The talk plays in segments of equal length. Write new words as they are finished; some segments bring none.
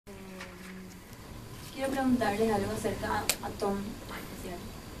quiero preguntarles algo acerca a Tom, especial.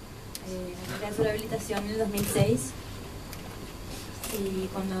 Acerca de su rehabilitación en el 2006. Y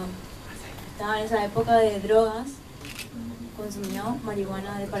cuando estaba en esa época de drogas, consumió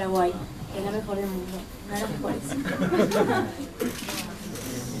marihuana de Paraguay, que es la mejor del mundo, una de las mejores.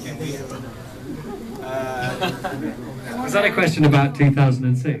 Was that a question about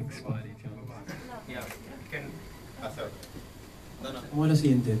 2006? By any chance? Vamos a lo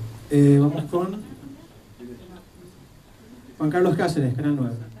siguiente. Vamos con Juan Carlos Cáceres, Canal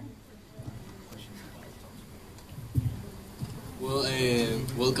 9. Well,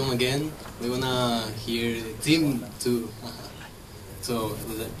 welcome again. We wanna hear the team too. So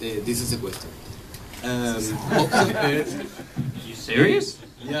this is the question. Hopes and fears. You serious?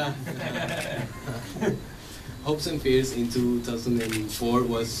 Yeah. Hopes and fears in 2004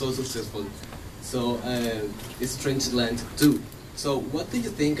 was so successful. So it's Strange Land 2. So what do you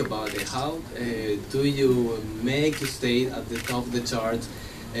think about it? How do you make to stay at the top of the chart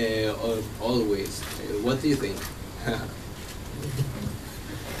or always? What do you think?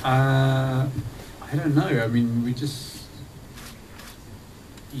 I don't know. I mean, you just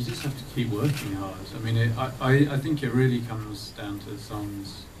have to keep working hard. I mean, I think it really comes down to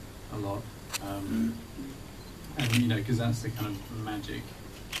songs a lot, and you know, because that's the kind of magic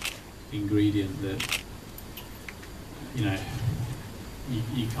ingredient that you know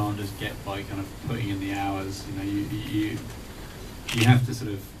you can't just get by kind of putting in the hours. You know, you have to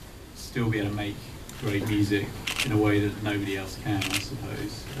sort of still be able to make great music in a way that nobody else can, I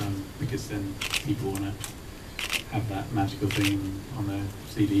suppose, because then people want to have that magical thing on their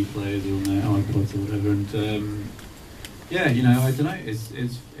CD players or on their iPods or whatever. And yeah, you know, I don't know.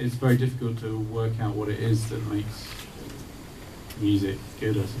 It's very difficult to work out what it is that makes music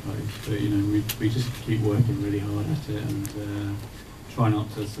good, I suppose. But you know, we just keep working really hard at it and try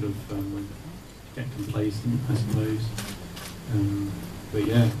not to sort of get complacent, I suppose. But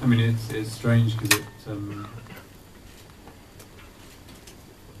yeah, I mean, it's strange because it.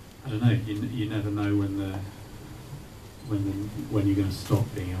 I don't know. You never know when you're going to stop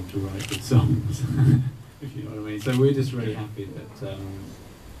being able to write good songs, if you know what I mean. So we're just really happy that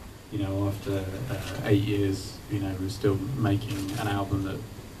you know, after 8 years, you know, we're still making an album that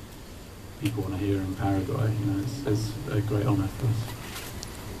people want to hear in Paraguay. You know, it's a great honor for us.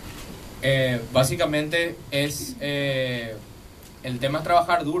 Básicamente es el tema es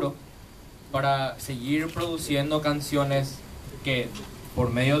trabajar duro para seguir produciendo canciones que por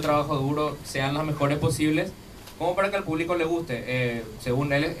medio del trabajo duro sean las mejores posibles, como para que al público le guste.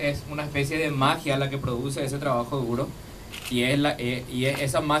 Según él, es una especie de magia la que produce ese trabajo duro, y es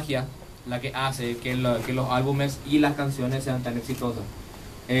esa magia la que hace que los álbumes y las canciones sean tan exitosas.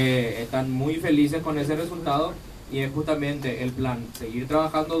 Están muy felices con ese resultado, y es justamente el plan, seguir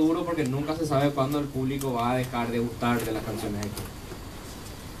trabajando duro, porque nunca se sabe cuándo el público va a dejar de gustar de las canciones hechas.